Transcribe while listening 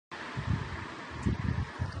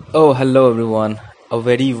Oh, hello everyone. A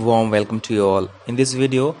very warm welcome to you all. In this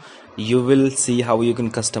video, you will see how you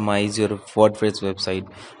can customize your WordPress website.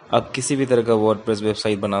 आप किसी भी तरह का WordPress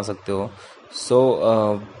website बना सकते हो.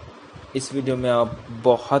 इस वीडियो में आप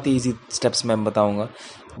बहुत ही इजी स्टेप्स मैं बताऊंगा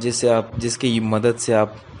जिसकी मदद से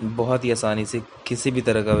आप बहुत ही आसानी से किसी भी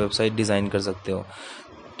तरह का वेबसाइट डिज़ाइन कर सकते हो.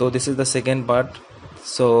 तो this is the second part.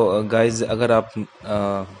 So guys, अगर आप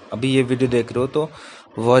अभी ये वीडियो देख रहे हो तो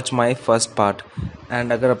watch my first part.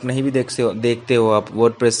 And अगर आप नहीं भी देखते हो आप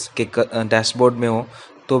वर्डप्रेस के डैशबोर्ड में हो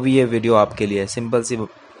तो भी ये वीडियो आपके लिए है.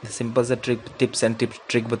 सिंपल से टिप्स एंड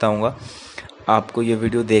ट्रिक बताऊंगा. आपको ये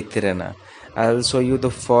वीडियो देखते रहना है. I will show you the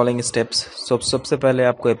following steps. सबसे पहले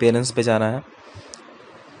आपको अपीयरेंस पे जाना है,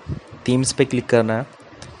 थीम्स पे क्लिक करना है.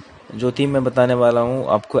 जो थीम मैं बताने वाला हूँ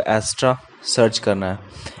आपको एस्ट्रा सर्च करना है.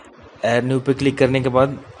 ऐड न्यू पे क्लिक करने के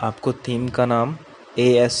बाद आपको थीम का नाम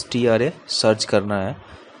ASTRA सर्च करना है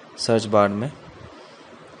सर्च बार में.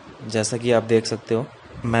 जैसा कि आप देख सकते हो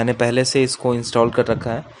मैंने पहले से इसको इंस्टॉल कर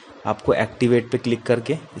रखा है. आपको एक्टिवेट पे क्लिक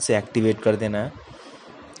करके इसे एक्टिवेट कर देना है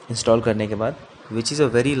इंस्टॉल करने के बाद, which is a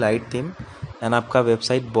very light theme. And आपका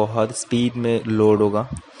वेबसाइट बहुत स्पीड में लोड होगा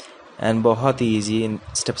एंड बहुत ही ईजी इन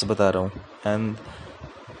स्टेप्स बता रहा हूँ. एंड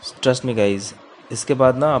ट्रस्ट मी गाइज, इसके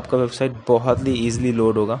बाद ना आपका वेबसाइट बहुत ही ईजिली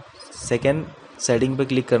लोड होगा. सेकेंड सेटिंग पे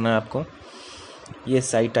क्लिक करना है आपको. ये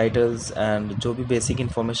साइट टाइटल्स एंड जो भी बेसिक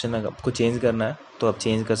इन्फॉर्मेशन आपको चेंज करना है तो आप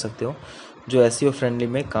चेंज कर सकते हो, जो SEO फ्रेंडली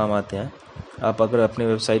में काम आते हैं. आप अगर अपने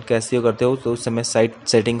वेबसाइट का SEO करते हो तो उस समय साइट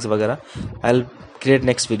सेटिंग्स वगैरह I will create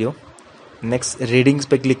next video. Next readings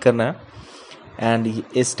पे क्लिक करना है एंड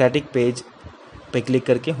स्टैटिक पेज पे क्लिक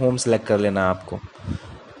करके होम सेलेक्ट कर लेना है आपको.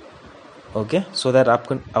 ओके, सो दैट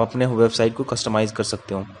आप अपने वेबसाइट को कस्टमाइज़ कर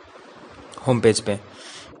सकते हो होम पेज पे.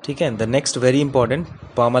 ठीक है. The next very important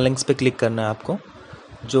permalinks पे क्लिक करना है आपको,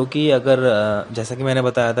 जो कि अगर जैसा कि मैंने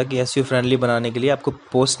बताया था कि SEO फ्रेंडली बनाने के लिए आपको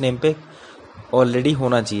पोस्ट नेम पे ऑलरेडी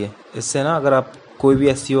होना चाहिए. इससे ना अगर आप कोई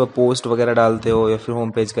भी SEO पोस्ट वगैरह डालते हो या फिर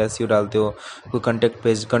होम पेज का SEO डालते हो, कोई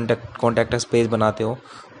कॉन्टैक्ट अस पेज बनाते हो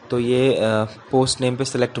तो ये पोस्ट नेम पे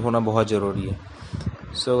सेलेक्ट होना बहुत ज़रूरी है.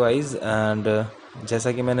 सो गाइज, एंड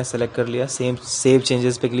जैसा कि मैंने सेलेक्ट कर लिया, सेव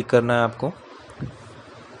चेंजेस पे क्लिक करना है आपको.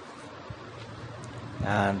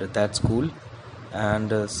 And that's cool.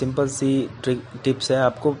 And simple C tips है,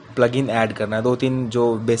 आपको प्लगइन ऐड करना है. 2-3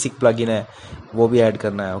 जो बेसिक प्लगइन है वो भी ऐड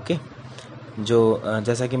करना है. ओके,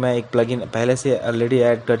 जैसा कि मैं एक प्लगइन पहले से ऑलरेडी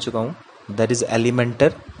ऐड कर चुका हूँ, दैट इज़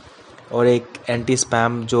एलिमेंटर. और एक एंटी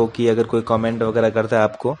स्पैम, जो कि अगर कोई कमेंट वगैरह करता है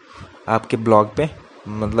आपको आपके ब्लॉग पे,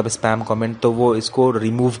 मतलब स्पैम कमेंट, तो वो इसको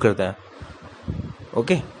रिमूव करता है.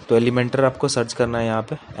 ओके, तो एलिमेंटर आपको सर्च करना है यहाँ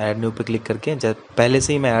पे. ऐड न्यू पे क्लिक करके, जब पहले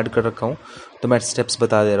से ही मैं ऐड कर रखा हूँ तो मैं स्टेप्स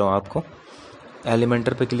बता दे रहा हूँ आपको.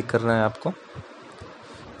 एलिमेंटर पे क्लिक करना है आपको.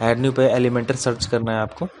 ऐड न्यू पे एलिमेंटर सर्च करना है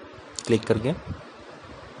आपको क्लिक करके.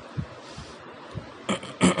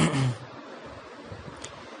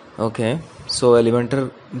 ओके, सो एलिमेंटर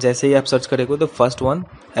जैसे ही आप सर्च करेंगे तो first one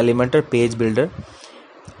Elementor page builder.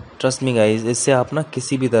 Trust me guys, इससे आप ना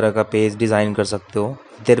किसी भी तरह का पेज डिज़ाइन कर सकते हो.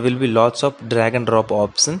 There will be lots of drag and drop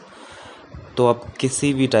option. तो आप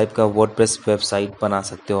किसी भी टाइप का वर्डप्रेस वेबसाइट बना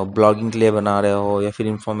सकते हो. ब्लॉगिंग के लिए बना रहे हो या फिर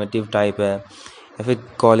इंफॉर्मेटिव टाइप है या फिर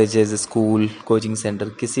कॉलेजेस, स्कूल, कोचिंग सेंटर,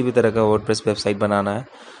 किसी भी तरह का वर्डप्रेस वेबसाइट बनाना है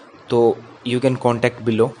तो यू कैन कॉन्टैक्ट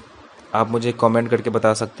बिलो. आप मुझे कमेंट करके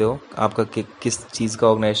बता सकते हो आपका किस चीज़ का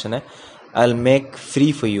ऑर्गेनाइजेशन है. I will make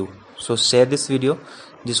free for you. So share this video.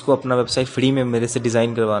 जिसको अपना वेबसाइट फ्री में मेरे से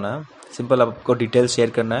डिज़ाइन करवाना है, सिंपल आपको डिटेल शेयर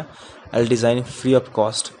करना है. I will design free of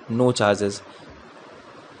cost, no charges.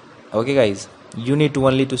 Okay guys, you need to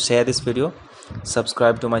only to share this video,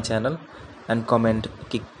 subscribe to my channel and comment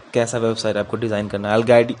कि कैसा वेबसाइट आपको डिज़ाइन करना है. I'll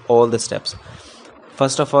guide all the steps.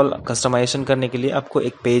 First of all, customization करने के लिए आपको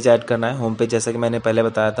एक पेज ऐड करना है, होम पेज, जैसा कि मैंने पहले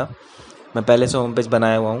बताया था. मैं पहले से होम पेज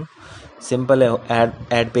बनाया हुआ हूँ. सिंपल है,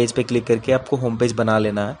 ऐड पेज पे क्लिक करके आपको होम पेज बना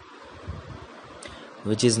लेना है,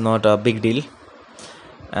 which is not a big deal.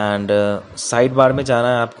 And side bar में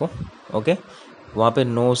जाना है आपको. ओके, वहाँ पे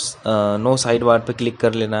नो साइड बार पे क्लिक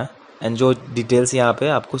कर लेना है. एंड जो डिटेल्स यहाँ पे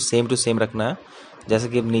आपको सेम टू सेम रखना है, जैसे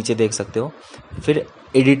कि आप नीचे देख सकते हो. फिर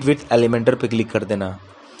एडिट विथ एलिमेंटर पे क्लिक कर देना.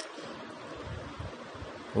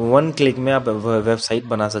 1 क्लिक में आप वेबसाइट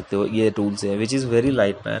बना सकते हो. ये टूल्स है which is very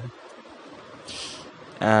light man.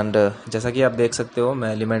 And जैसा कि आप देख सकते हो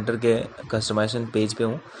मैं एलिमेंटर के कस्टमाइजेशन पेज पे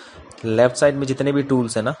हूँ. लेफ़्ट साइड में जितने भी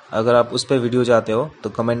टूल्स हैं ना, अगर आप उस पर वीडियो चाहते हो तो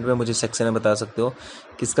कमेंट में मुझे सेक्शन में बता सकते हो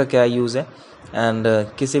किसका क्या यूज़ है. एंड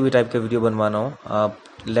किसी भी टाइप का वीडियो बनवाना हो, आप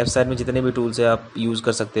लेफ़्ट साइड में जितने भी टूल्स है आप यूज़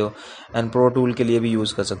कर सकते हो. एंड प्रो टूल के लिए भी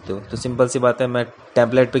यूज़ कर सकते हो. तो सिंपल सी बात है, मैं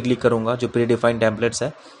टेम्पलेट पे क्लिक करूँगा. जो प्री डिफाइंड टेम्पलेट्स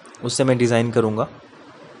है उससे मैं डिज़ाइन करूँगा,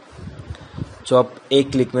 जो आप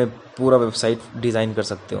एक क्लिक में पूरा वेबसाइट डिज़ाइन कर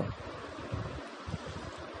सकते हो।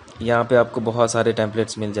 यहाँ पे आपको बहुत सारे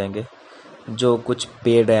टेम्पलेट्स मिल जाएंगे जो कुछ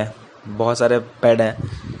पेड है, बहुत सारे पेड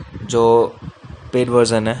हैं जो पेड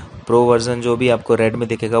वर्ज़न है। प्रो वर्ज़न जो भी आपको रेड में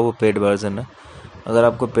दिखेगा वो पेड वर्ज़न है। अगर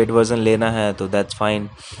आपको पेड वर्ज़न लेना है तो दैट्स फाइन,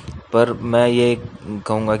 पर मैं ये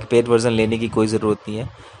कहूँगा कि पेड वर्ज़न लेने की कोई ज़रूरत नहीं है।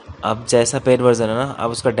 आप जैसा पेड वर्ज़न है ना,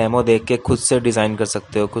 आप उसका डेमो देख के खुद से डिज़ाइन कर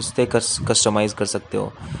सकते हो, खुद से कस्टमाइज़ कर सकते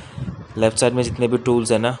हो। लेफ़्ट साइड में जितने भी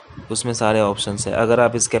टूल्स हैं ना, उसमें सारे ऑप्शंस है। अगर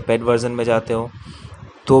आप इसके पेड वर्ज़न में जाते हो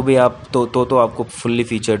तो भी आप तो आपको फुल्ली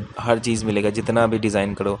फीचर्ड हर चीज़ मिलेगा। जितना भी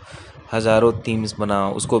डिज़ाइन करो, हज़ारों थीम्स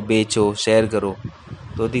बनाओ, उसको बेचो, शेयर करो।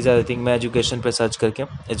 तो दीज आर थिंग। मैं एजुकेशन पे सर्च करके,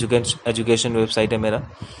 एजुकेशन वेबसाइट है मेरा,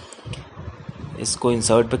 इसको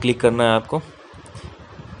इंसर्ट पे क्लिक करना है आपको।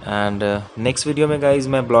 एंड नेक्स्ट वीडियो में गाइज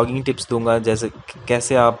मैं ब्लॉगिंग टिप्स दूंगा, जैसे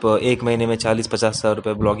कैसे आप एक महीने में 40-50 हज़ार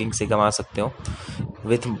रुपये ब्लॉगिंग से कमा सकते हो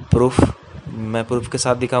विथ प्रूफ। मैं प्रूफ के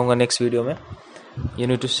साथ दिखाऊंगा नेक्स्ट वीडियो में। You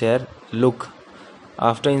need to share. Look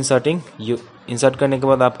after inserting, you insert करने के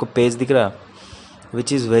बाद आपको पेज दिख रहा है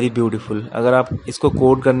विच इज़ वेरी ब्यूटीफुल। अगर आप इसको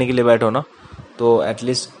कोड करने के लिए बैठो ना तो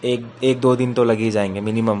एटलीस्ट एक दो दिन तो लग ही जाएंगे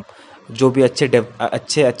मिनिमम। जो भी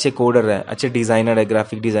अच्छे कोडर हैं, अच्छे डिज़ाइनर है,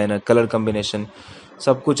 ग्राफिक डिज़ाइनर, कलर कम्बिनेशन,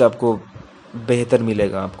 सब कुछ आपको बेहतर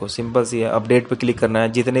मिलेगा। आपको सिंपल सी है, अपडेट पे क्लिक करना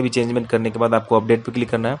है। जितने भी चेंजमेंट करने के बाद आपको अपडेट पे क्लिक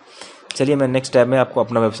करना है। चलिए मैं नेक्स्ट टैब में आपको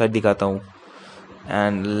अपना वेबसाइट दिखाता हूँ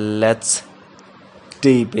and let's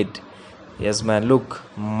tip it. Yes man, look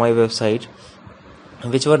my website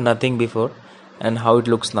which were nothing before and how it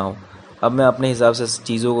looks now. अब मैं अपने हिसाब से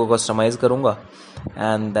चीज़ों को कस्टमाइज़ करूँगा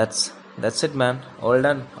and that's it man, all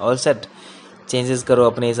done, all set. Changes करो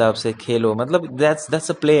अपने हिसाब से, खेलो, मतलब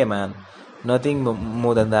that's a play man, nothing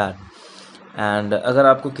more than that. And अगर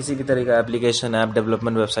आपको किसी भी तरह का application, app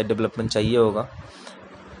development, website development चाहिए होगा,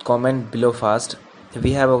 comment below fast.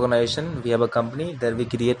 We have organization, we have a company that we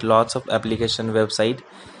create lots of application, website,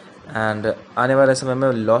 and आने वाले समय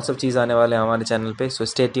में lots of चीज़ आने वाले हैं हमारे चैनल पे। So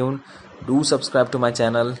stay tuned, do subscribe to my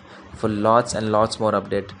channel for lots and lots more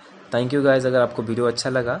update. Thank you guys. अगर आपको वीडियो अच्छा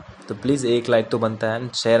लगा तो प्लीज़ एक लाइक तो बनता है,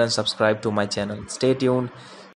 and share and subscribe to my channel. Stay tuned.